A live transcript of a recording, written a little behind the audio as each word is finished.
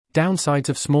Downsides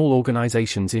of Small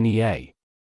Organizations in EA.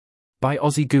 By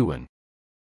Ozzie Gooen.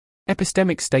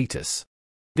 Epistemic status.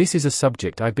 This is a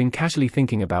subject I've been casually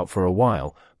thinking about for a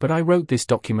while, but I wrote this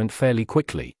document fairly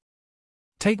quickly.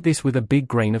 Take this with a big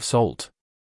grain of salt.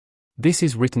 This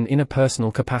is written in a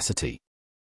personal capacity.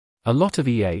 A lot of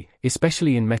EA,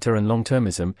 especially in meta and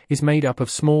long-termism, is made up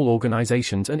of small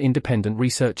organizations and independent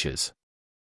researchers.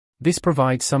 This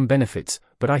provides some benefits,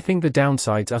 but I think the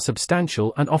downsides are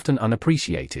substantial and often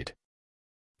unappreciated.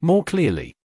 More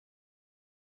clearly,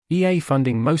 EA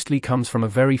funding mostly comes from a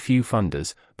very few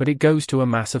funders, but it goes to a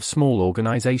mass of small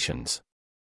organizations.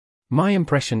 My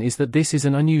impression is that this is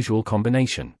an unusual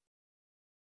combination.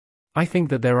 I think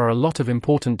that there are a lot of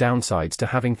important downsides to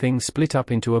having things split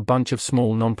up into a bunch of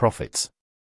small non-profits.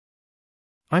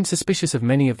 I'm suspicious of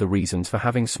many of the reasons for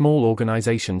having small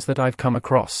organizations that I've come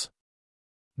across.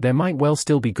 There might well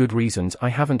still be good reasons I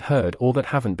haven't heard or that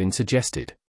haven't been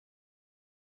suggested.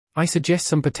 I suggest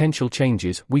some potential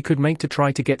changes we could make to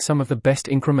try to get some of the best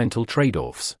incremental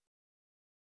trade-offs.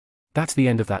 That's the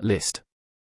end of that list.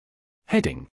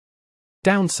 Heading: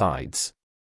 Downsides.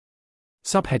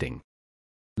 Subheading: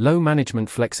 Low management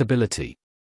flexibility.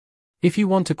 If you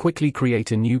want to quickly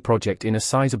create a new project in a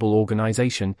sizable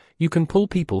organization, you can pull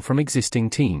people from existing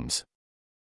teams.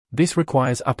 This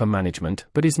requires upper management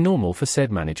but is normal for said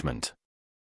management.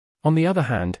 On the other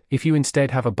hand, if you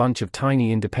instead have a bunch of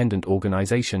tiny independent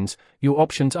organizations, your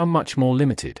options are much more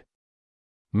limited.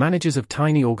 Managers of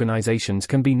tiny organizations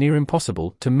can be near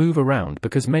impossible to move around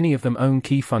because many of them own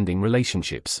key funding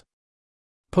relationships.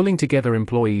 Pulling together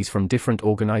employees from different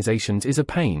organizations is a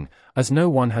pain, as no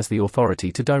one has the authority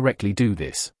to directly do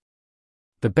this.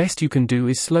 The best you can do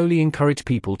is slowly encourage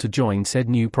people to join said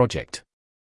new project.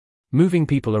 Moving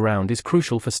people around is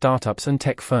crucial for startups and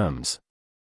tech firms.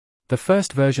 The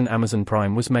first version Amazon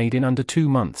Prime was made in under 2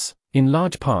 months, in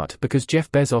large part because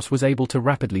Jeff Bezos was able to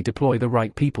rapidly deploy the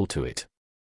right people to it.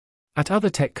 At other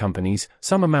tech companies,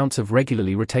 some amounts of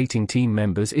regularly rotating team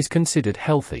members is considered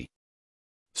healthy.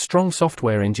 Strong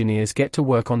software engineers get to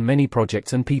work on many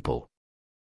projects and people.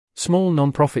 Small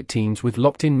non-profit teams with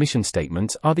locked-in mission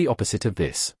statements are the opposite of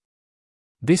this.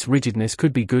 This rigidness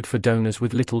could be good for donors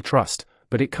with little trust,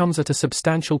 but it comes at a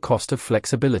substantial cost of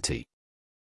flexibility.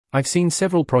 I've seen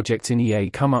several projects in EA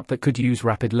come up that could use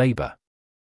rapid labor.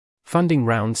 Funding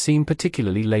rounds seem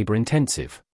particularly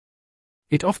labor-intensive.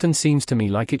 It often seems to me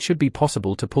like it should be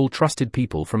possible to pull trusted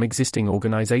people from existing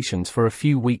organizations for a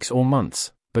few weeks or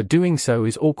months, but doing so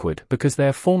is awkward because they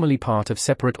are formally part of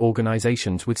separate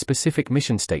organizations with specific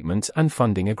mission statements and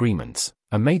funding agreements.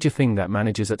 A major thing that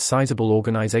managers at sizable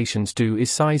organizations do is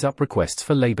size up requests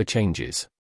for labor changes.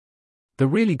 The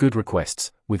really good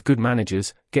requests, with good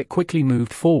managers, get quickly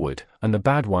moved forward, and the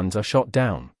bad ones are shot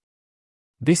down.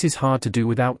 This is hard to do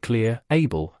without clear,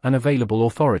 able, and available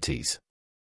authorities.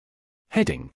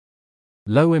 Heading: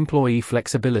 Low employee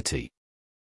flexibility.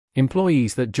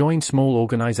 Employees that join small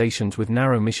organizations with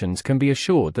narrow missions can be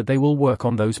assured that they will work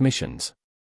on those missions.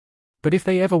 But if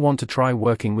they ever want to try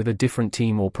working with a different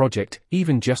team or project,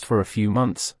 even just for a few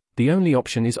months, the only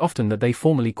option is often that they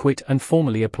formally quit and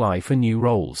formally apply for new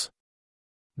roles.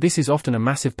 This is often a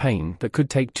massive pain that could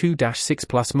take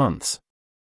 2-6+ months.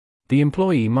 The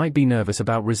employee might be nervous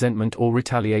about resentment or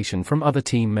retaliation from other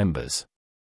team members.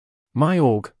 My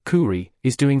org, Kuri,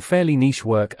 is doing fairly niche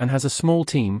work and has a small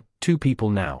team, 2 people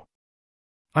now.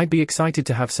 I'd be excited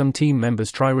to have some team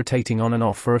members try rotating on and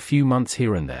off for a few months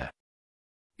here and there.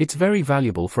 It's very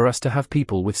valuable for us to have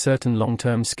people with certain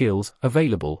long-term skills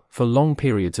available for long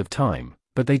periods of time,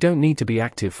 but they don't need to be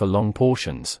active for long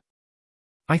portions.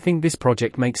 I think this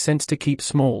project makes sense to keep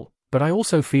small, but I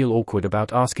also feel awkward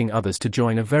about asking others to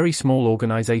join a very small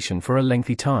organization for a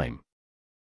lengthy time.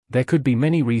 There could be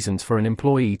many reasons for an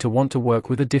employee to want to work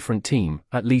with a different team,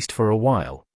 at least for a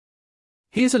while.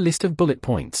 Here's a list of bullet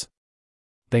points.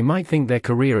 They might think their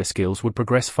career skills would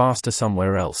progress faster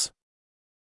somewhere else.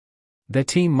 Their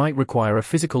team might require a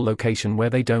physical location where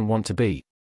they don't want to be.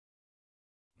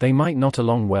 They might not get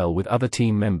along well with other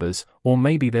team members, or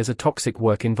maybe there's a toxic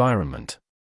work environment.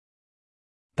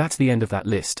 That's the end of that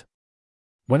list.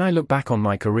 When I look back on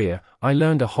my career, I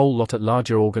learned a whole lot at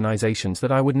larger organizations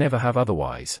that I would never have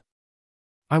otherwise.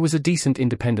 I was a decent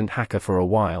independent hacker for a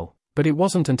while, but it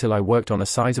wasn't until I worked on a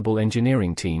sizable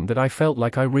engineering team that I felt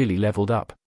like I really leveled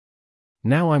up.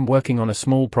 Now I'm working on a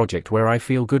small project where I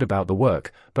feel good about the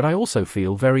work, but I also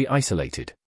feel very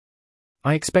isolated.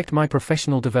 I expect my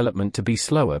professional development to be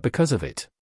slower because of it.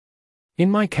 In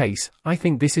my case, I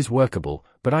think this is workable,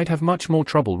 but I'd have much more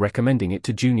trouble recommending it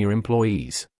to junior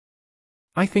employees.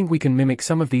 I think we can mimic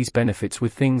some of these benefits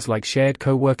with things like shared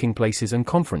co-working places and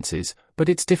conferences, but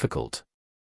it's difficult.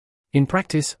 In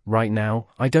practice, right now,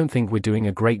 I don't think we're doing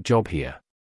a great job here.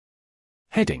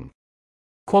 Heading: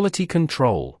 Quality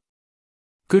control.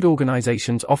 Good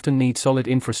organizations often need solid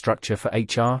infrastructure for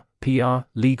HR, PR,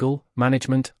 legal,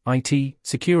 management, IT,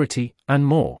 security, and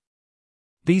more.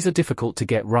 These are difficult to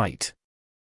get right.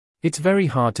 It's very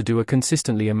hard to do a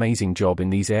consistently amazing job in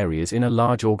these areas in a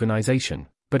large organization,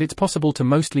 but it's possible to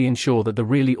mostly ensure that the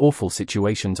really awful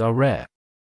situations are rare.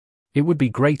 It would be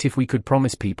great if we could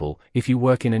promise people, if you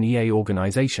work in an EA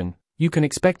organization, you can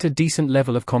expect a decent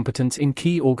level of competence in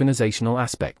key organizational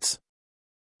aspects.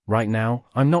 Right now,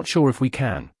 I'm not sure if we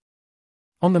can.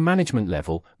 On the management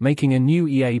level, making a new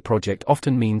EA project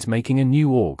often means making a new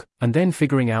org, and then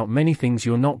figuring out many things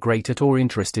you're not great at or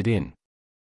interested in.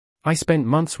 I spent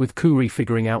months with Koori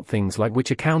figuring out things like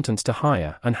which accountants to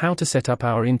hire and how to set up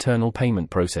our internal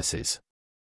payment processes.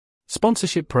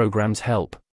 Sponsorship programs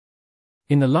help.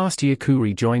 In the last year,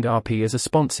 Koori joined RP as a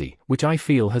sponsee, which I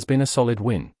feel has been a solid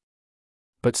win.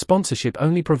 But sponsorship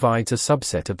only provides a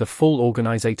subset of the full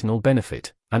organizational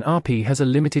benefit, and RP has a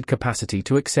limited capacity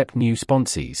to accept new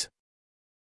sponsees.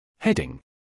 Heading: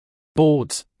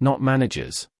 Boards, not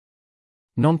managers.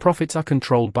 Non-profits are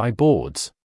controlled by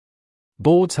boards.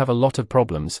 Boards have a lot of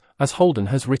problems, as Holden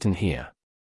has written here.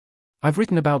 I've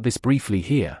written about this briefly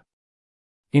here.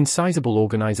 In sizable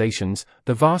organizations,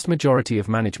 the vast majority of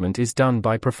management is done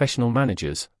by professional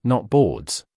managers, not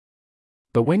boards.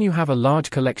 But when you have a large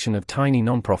collection of tiny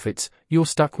nonprofits, you're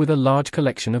stuck with a large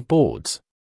collection of boards.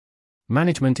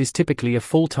 Management is typically a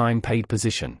full-time paid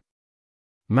position.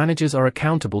 Managers are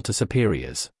accountable to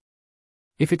superiors.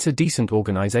 If it's a decent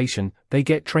organization, they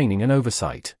get training and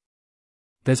oversight.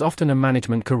 There's often a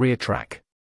management career track.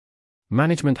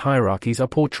 Management hierarchies are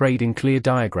portrayed in clear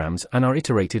diagrams and are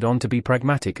iterated on to be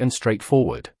pragmatic and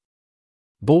straightforward.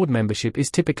 Board membership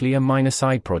is typically a minor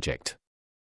side project.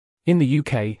 In the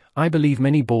UK, I believe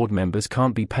many board members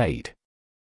can't be paid.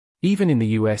 Even in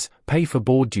the US, pay for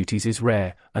board duties is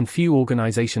rare, and few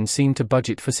organizations seem to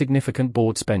budget for significant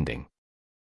board spending.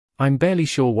 I'm barely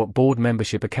sure what board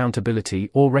membership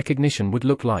accountability or recognition would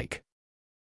look like.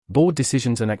 Board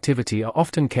decisions and activity are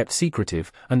often kept secretive,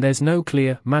 and there's no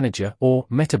clear manager or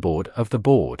metaboard of the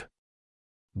board.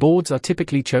 Boards are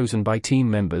typically chosen by team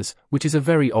members, which is a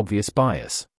very obvious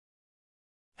bias.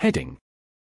 Heading: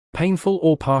 Painful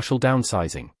or partial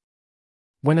downsizing.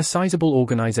 When a sizable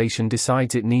organization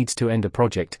decides it needs to end a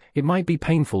project, it might be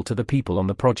painful to the people on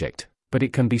the project, but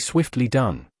it can be swiftly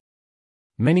done.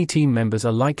 Many team members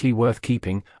are likely worth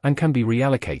keeping, and can be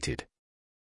reallocated.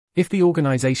 If the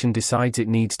organization decides it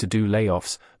needs to do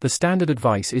layoffs, the standard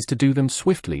advice is to do them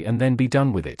swiftly and then be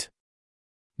done with it.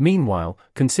 Meanwhile,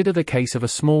 consider the case of a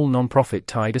small nonprofit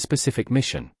tied a specific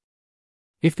mission.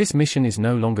 If this mission is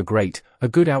no longer great, a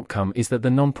good outcome is that the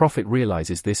nonprofit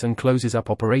realizes this and closes up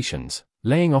operations,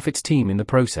 laying off its team in the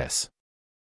process.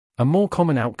 A more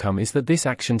common outcome is that this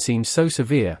action seems so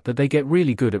severe that they get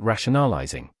really good at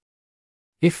rationalizing.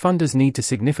 If funders need to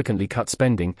significantly cut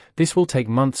spending, this will take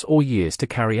months or years to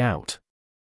carry out.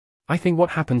 I think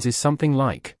what happens is something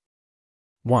like: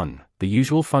 1. The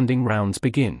usual funding rounds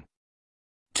begin.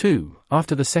 2.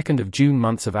 After the 2nd of June,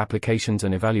 months of applications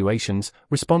and evaluations,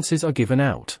 responses are given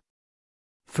out.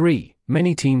 3.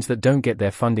 Many teams that don't get their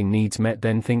funding needs met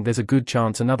then think there's a good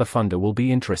chance another funder will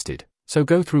be interested, so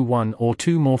go through 1 or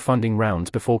 2 more funding rounds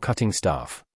before cutting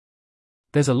staff.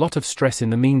 There's a lot of stress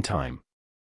in the meantime.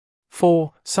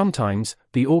 4. Sometimes,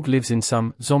 the org lives in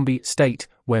some zombie state,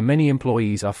 where many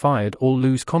employees are fired or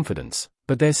lose confidence,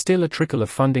 but there's still a trickle of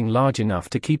funding large enough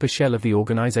to keep a shell of the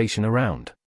organization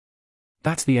around.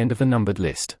 That's the end of the numbered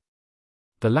list.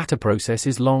 The latter process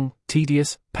is long,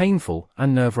 tedious, painful,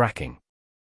 and nerve-wracking.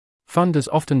 Funders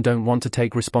often don't want to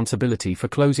take responsibility for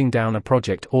closing down a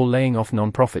project or laying off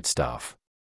non-profit staff.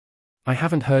 I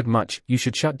haven't heard much, "You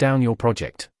should shut down your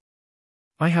project."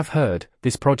 I have heard,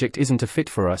 "This project isn't a fit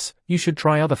for us, you should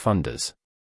try other funders."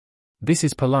 This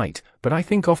is polite, but I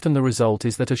think often the result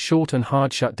is that a short and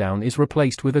hard shutdown is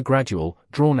replaced with a gradual,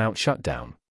 drawn-out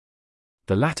shutdown.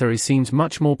 The latter seems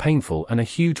much more painful and a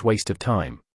huge waste of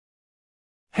time.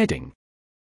 Heading: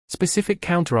 Specific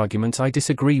counterarguments I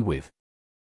disagree with.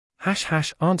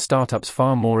 Aren't startups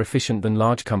far more efficient than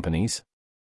large companies?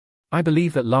 I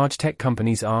believe that large tech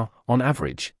companies are, on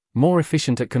average, more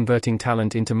efficient at converting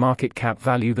talent into market cap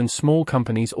value than small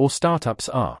companies or startups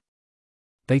are.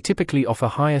 They typically offer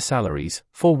higher salaries,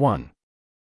 for one.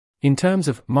 In terms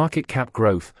of market cap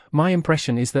growth, my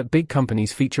impression is that big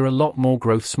companies feature a lot more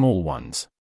growth small ones.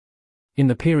 In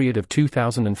the period of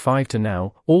 2005 to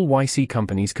now, all YC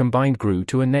companies combined grew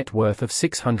to a net worth of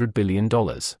 $600 billion.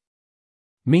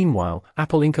 Meanwhile,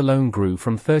 Apple Inc. alone grew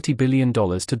from $30 billion to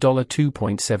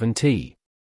 $2.7 trillion.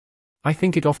 I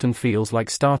think it often feels like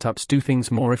startups do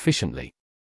things more efficiently.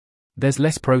 There's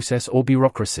less process or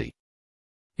bureaucracy.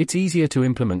 It's easier to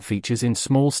implement features in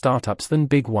small startups than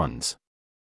big ones.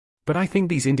 But I think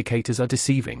these indicators are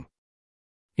deceiving.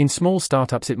 In small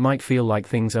startups it might feel like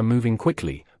things are moving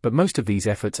quickly, but most of these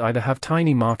efforts either have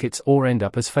tiny markets or end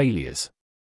up as failures.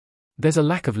 There's a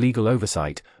lack of legal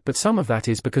oversight, but some of that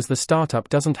is because the startup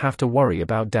doesn't have to worry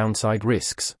about downside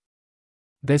risks.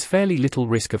 There's fairly little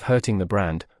risk of hurting the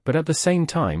brand, but at the same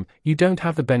time, you don't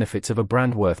have the benefits of a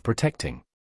brand worth protecting.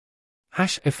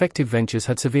 Effective Ventures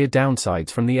had severe downsides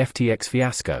from the FTX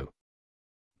fiasco.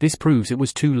 This proves it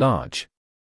was too large.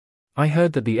 I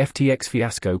heard that the FTX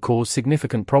fiasco caused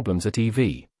significant problems at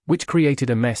EV, which created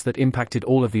a mess that impacted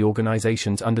all of the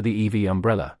organizations under the EV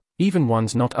umbrella, even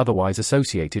ones not otherwise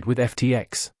associated with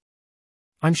FTX.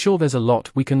 I'm sure there's a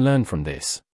lot we can learn from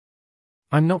this.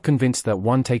 I'm not convinced that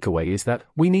one takeaway is that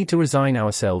we need to resign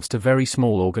ourselves to very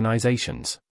small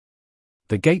organizations.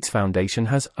 The Gates Foundation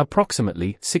has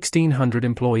approximately 1,600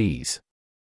 employees.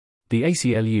 The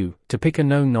ACLU, to pick a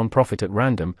known nonprofit at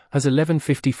random, has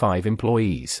 1155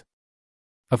 employees.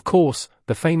 Of course,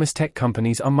 the famous tech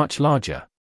companies are much larger.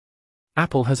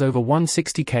 Apple has over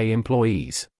 160k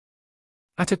employees.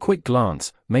 At a quick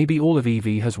glance, maybe all of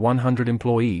EV has 100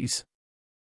 employees.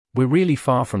 We're really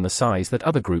far from the size that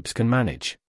other groups can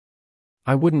manage.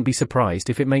 I wouldn't be surprised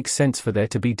if it makes sense for there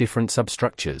to be different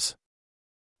substructures.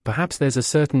 Perhaps there's a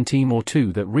certain team or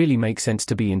two that really make sense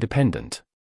to be independent.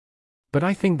 But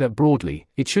I think that broadly,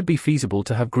 it should be feasible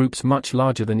to have groups much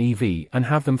larger than EV and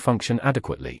have them function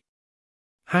adequately.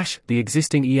 The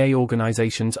existing EA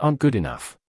organizations aren't good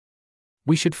enough.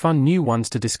 We should fund new ones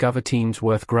to discover teams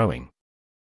worth growing.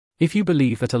 If you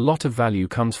believe that a lot of value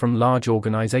comes from large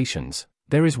organizations,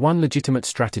 there is one legitimate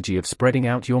strategy of spreading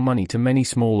out your money to many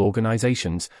small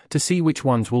organizations to see which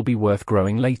ones will be worth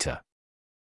growing later.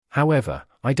 However,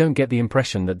 I don't get the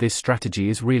impression that this strategy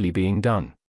is really being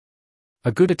done.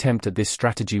 A good attempt at this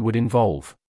strategy would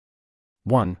involve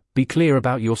 1. Be clear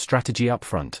about your strategy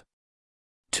upfront.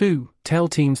 2. Tell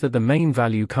teams that the main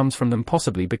value comes from them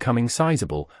possibly becoming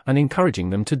sizable and encouraging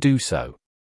them to do so.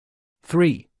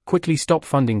 3. Quickly stop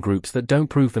funding groups that don't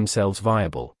prove themselves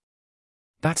viable.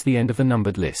 That's the end of the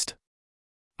numbered list.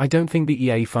 I don't think the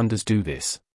EA funders do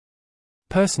this.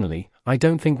 Personally, I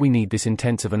don't think we need this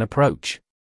intensive an approach.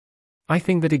 I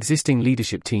think that existing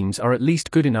leadership teams are at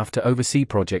least good enough to oversee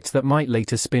projects that might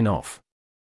later spin off.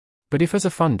 But if as a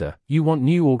funder, you want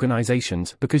new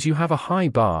organizations because you have a high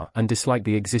bar and dislike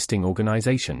the existing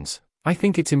organizations, I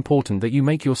think it's important that you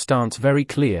make your stance very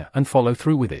clear and follow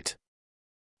through with it.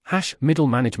 Middle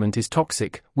management is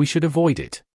toxic, we should avoid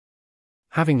it.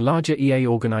 Having larger EA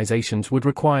organizations would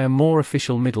require more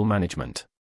official middle management.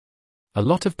 A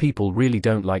lot of people really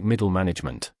don't like middle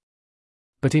management.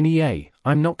 But in EA,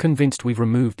 I'm not convinced we've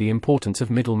removed the importance of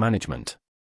middle management.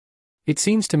 It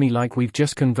seems to me like we've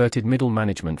just converted middle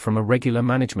management from a regular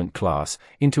management class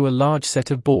into a large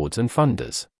set of boards and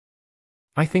funders.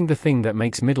 I think the thing that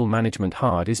makes middle management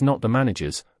hard is not the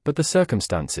managers, but the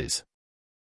circumstances.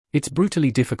 It's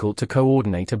brutally difficult to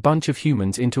coordinate a bunch of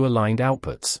humans into aligned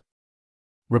outputs.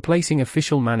 Replacing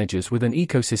official managers with an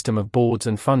ecosystem of boards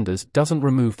and funders doesn't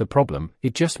remove the problem,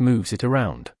 it just moves it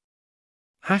around.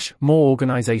 More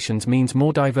organizations means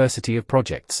more diversity of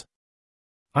projects.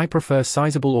 I prefer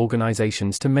sizable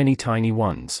organizations to many tiny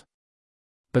ones.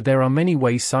 But there are many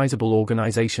ways sizable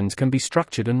organizations can be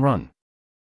structured and run.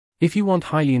 If you want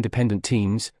highly independent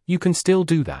teams, you can still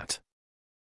do that.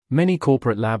 Many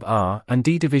corporate lab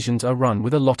R&D divisions are run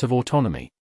with a lot of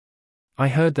autonomy. I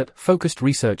heard that focused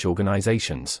research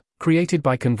organizations, created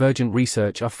by Convergent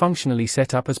Research, are functionally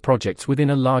set up as projects within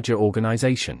a larger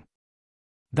organization.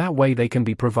 That way they can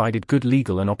be provided good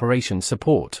legal and operations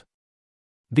support.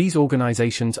 These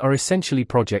organizations are essentially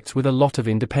projects with a lot of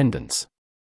independence.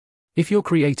 If you're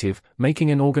creative, making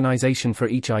an organization for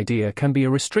each idea can be a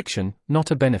restriction,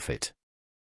 not a benefit.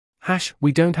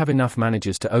 We don't have enough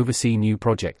managers to oversee new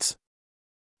projects.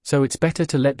 So it's better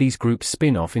to let these groups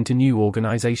spin off into new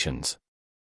organizations.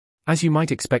 As you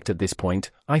might expect at this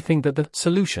point, I think that the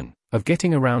solution of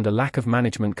getting around a lack of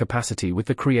management capacity with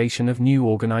the creation of new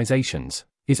organizations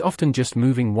is often just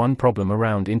moving one problem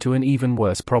around into an even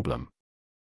worse problem.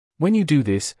 When you do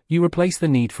this, you replace the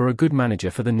need for a good manager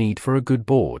for the need for a good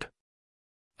board.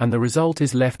 And the result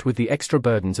is left with the extra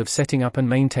burdens of setting up and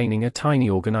maintaining a tiny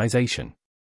organization.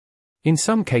 In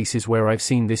some cases where I've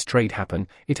seen this trade happen,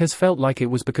 it has felt like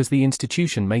it was because the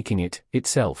institution making it,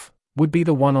 itself, would be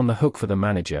the one on the hook for the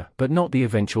manager, but not the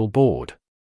eventual board.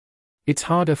 It's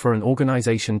harder for an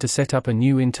organization to set up a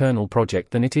new internal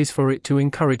project than it is for it to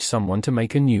encourage someone to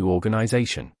make a new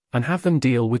organization. and have them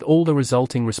deal with all the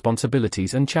resulting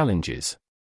responsibilities and challenges.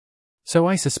 So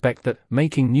I suspect that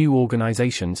making new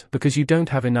organizations because you don't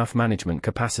have enough management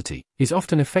capacity is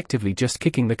often effectively just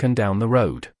kicking the can down the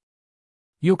road.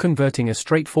 You're converting a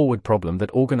straightforward problem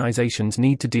that organizations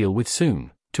need to deal with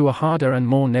soon to a harder and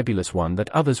more nebulous one that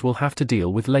others will have to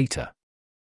deal with later.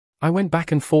 I went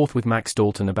back and forth with Max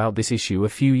Dalton about this issue a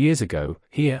few years ago.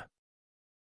 Here.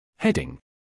 Heading: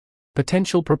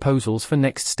 Potential proposals for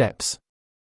next steps.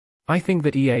 I think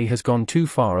that EA has gone too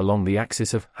far along the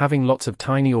axis of having lots of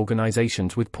tiny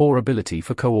organizations with poor ability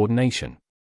for coordination.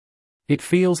 It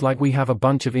feels like we have a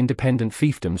bunch of independent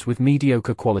fiefdoms with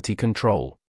mediocre quality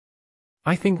control.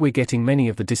 I think we're getting many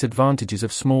of the disadvantages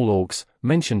of small orgs,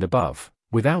 mentioned above,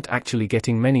 without actually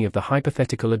getting many of the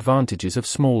hypothetical advantages of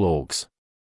small orgs.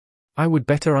 I would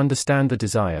better understand the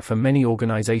desire for many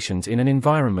organizations in an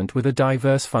environment with a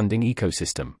diverse funding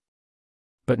ecosystem.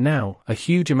 But now, a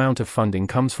huge amount of funding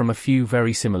comes from a few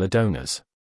very similar donors.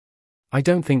 I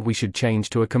don't think we should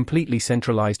change to a completely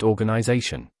centralized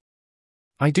organization.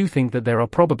 I do think that there are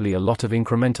probably a lot of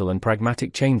incremental and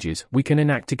pragmatic changes we can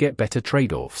enact to get better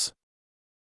trade-offs.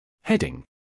 Heading: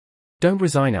 Don't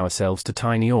resign ourselves to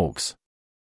tiny orgs.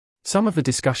 Some of the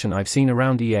discussion I've seen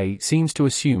around EA seems to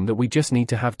assume that we just need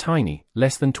to have tiny,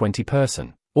 less than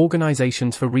 20-person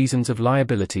organizations for reasons of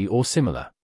liability or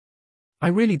similar. I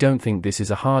really don't think this is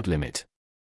a hard limit.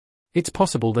 It's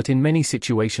possible that in many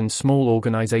situations small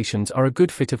organizations are a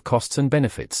good fit of costs and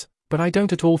benefits, but I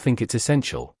don't at all think it's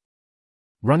essential.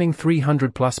 Running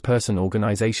 300-plus person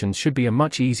organizations should be a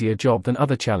much easier job than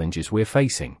other challenges we're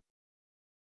facing.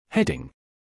 Heading: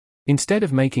 Instead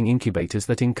of making incubators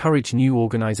that encourage new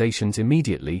organizations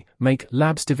immediately, make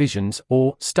labs divisions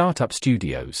or startup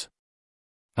studios.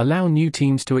 Allow new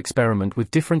teams to experiment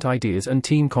with different ideas and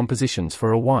team compositions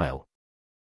for a while.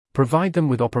 Provide them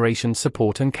with operations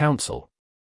support and counsel.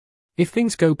 If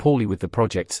things go poorly with the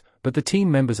projects, but the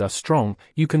team members are strong,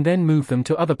 you can then move them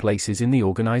to other places in the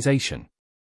organization.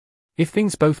 If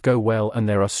things both go well and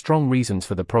there are strong reasons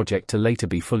for the project to later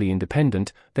be fully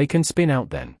independent, they can spin out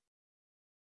then.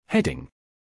 Heading: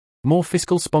 More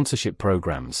fiscal sponsorship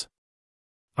programs.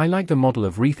 I like the model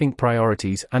of rethink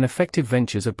priorities and effective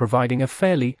ventures of providing a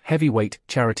fairly heavyweight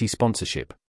charity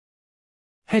sponsorship.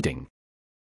 Heading: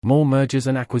 More mergers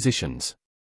and acquisitions.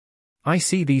 I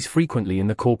see these frequently in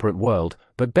the corporate world,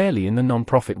 but barely in the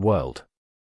non-profit world.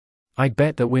 I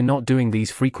bet that we're not doing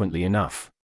these frequently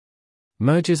enough.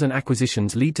 Mergers and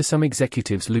acquisitions lead to some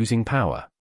executives losing power.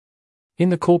 In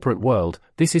the corporate world,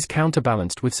 this is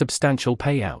counterbalanced with substantial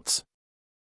payouts.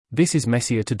 This is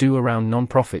messier to do around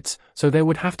non-profits, so there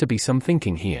would have to be some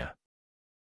thinking here.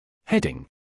 Heading: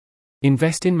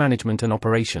 Invest in management and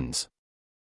operations.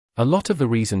 A lot of the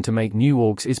reason to make new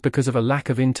orgs is because of a lack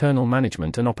of internal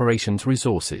management and operations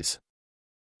resources.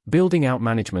 Building out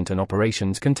management and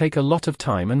operations can take a lot of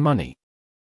time and money.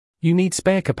 You need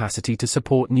spare capacity to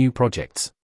support new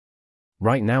projects.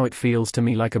 Right now it feels to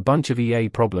me like a bunch of EA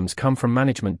problems come from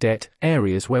management debt,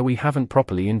 areas where we haven't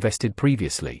properly invested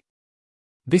previously.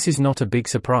 This is not a big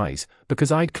surprise,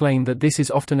 because I'd claim that this is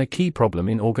often a key problem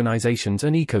in organizations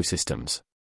and ecosystems.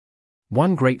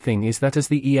 One great thing is that as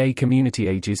the EA community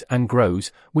ages and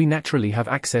grows, we naturally have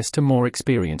access to more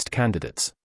experienced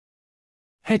candidates.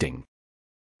 Heading: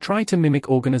 Try to mimic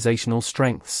organizational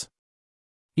strengths.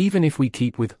 Even if we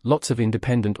keep with lots of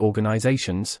independent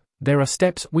organizations, there are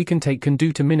steps we can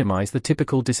do to minimize the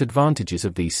typical disadvantages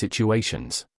of these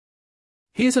situations.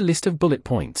 Here's a list of bullet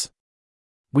points.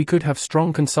 We could have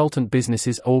strong consultant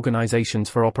businesses organizations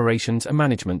for operations and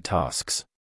management tasks.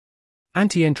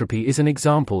 Anti-entropy is an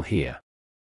example here.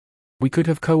 We could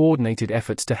have coordinated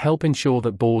efforts to help ensure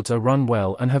that boards are run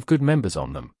well and have good members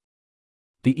on them.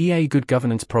 The EA Good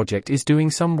Governance Project is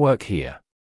doing some work here.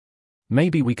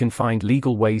 Maybe we can find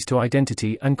legal ways to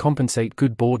identity and compensate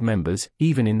good board members,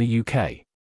 even in the UK.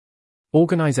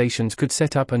 Organizations could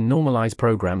set up and normalize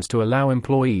programs to allow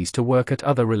employees to work at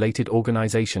other related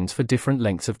organizations for different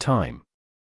lengths of time.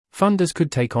 Funders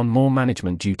could take on more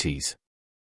management duties.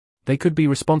 They could be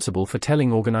responsible for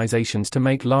telling organizations to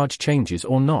make large changes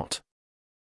or not.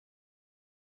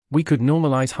 We could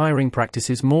normalize hiring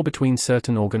practices more between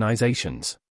certain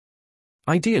organizations.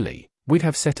 Ideally, we'd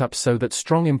have set up so that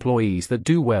strong employees that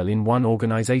do well in one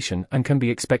organization and can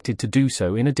be expected to do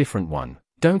so in a different one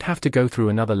don't have to go through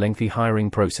another lengthy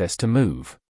hiring process to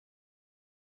move.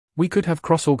 We could have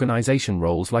cross-organization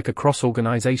roles like a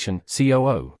cross-organization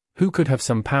COO, who could have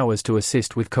some powers to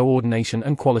assist with coordination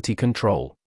and quality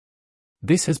control.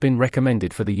 This has been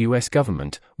recommended for the US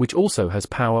government, which also has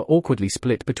power awkwardly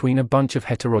split between a bunch of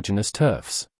heterogeneous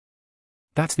turfs.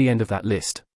 That's the end of that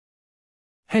list.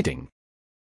 Heading: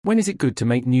 When is it good to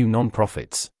make new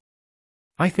non-profits?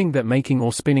 I think that making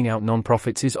or spinning out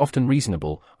non-profits is often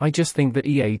reasonable, I just think that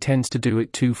EA tends to do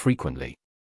it too frequently.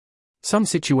 Some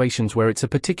situations where it's a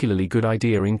particularly good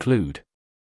idea include: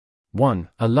 1.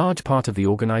 A large part of the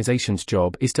organization's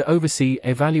job is to oversee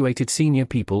evaluated senior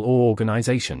people or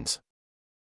organizations.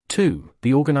 2.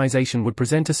 The organization would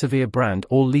present a severe brand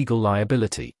or legal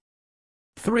liability.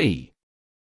 3.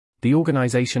 The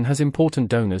organization has important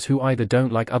donors who either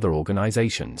don't like other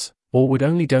organizations, or would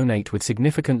only donate with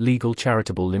significant legal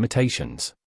charitable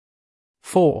limitations.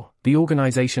 4. The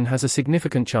organization has a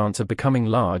significant chance of becoming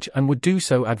large and would do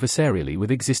so adversarially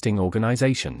with existing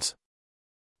organizations.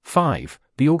 5.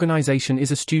 The organization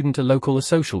is a student, a local, a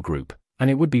social group,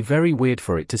 and it would be very weird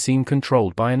for it to seem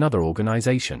controlled by another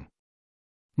organization.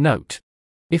 Note: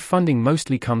 if funding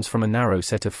mostly comes from a narrow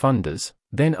set of funders,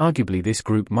 then arguably this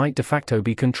group might de facto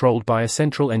be controlled by a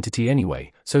central entity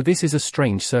anyway, so this is a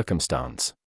strange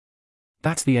circumstance.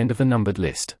 That's the end of the numbered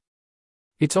list.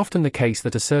 It's often the case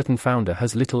that a certain founder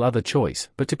has little other choice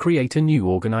but to create a new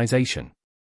organization.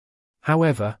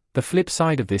 However, the flip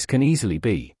side of this can easily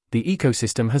be, the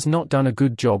ecosystem has not done a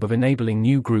good job of enabling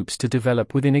new groups to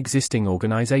develop within existing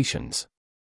organizations.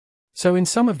 So in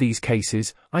some of these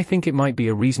cases, I think it might be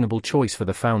a reasonable choice for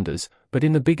the founders, but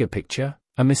in the bigger picture,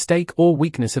 a mistake or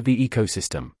weakness of the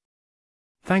ecosystem.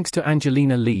 Thanks to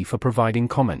Angelina Lee for providing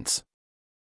comments.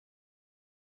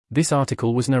 This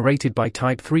article was narrated by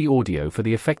Type 3 Audio for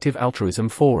the Effective Altruism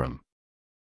Forum.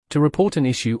 To report an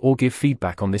issue or give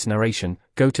feedback on this narration,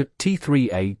 go to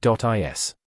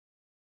t3a.is.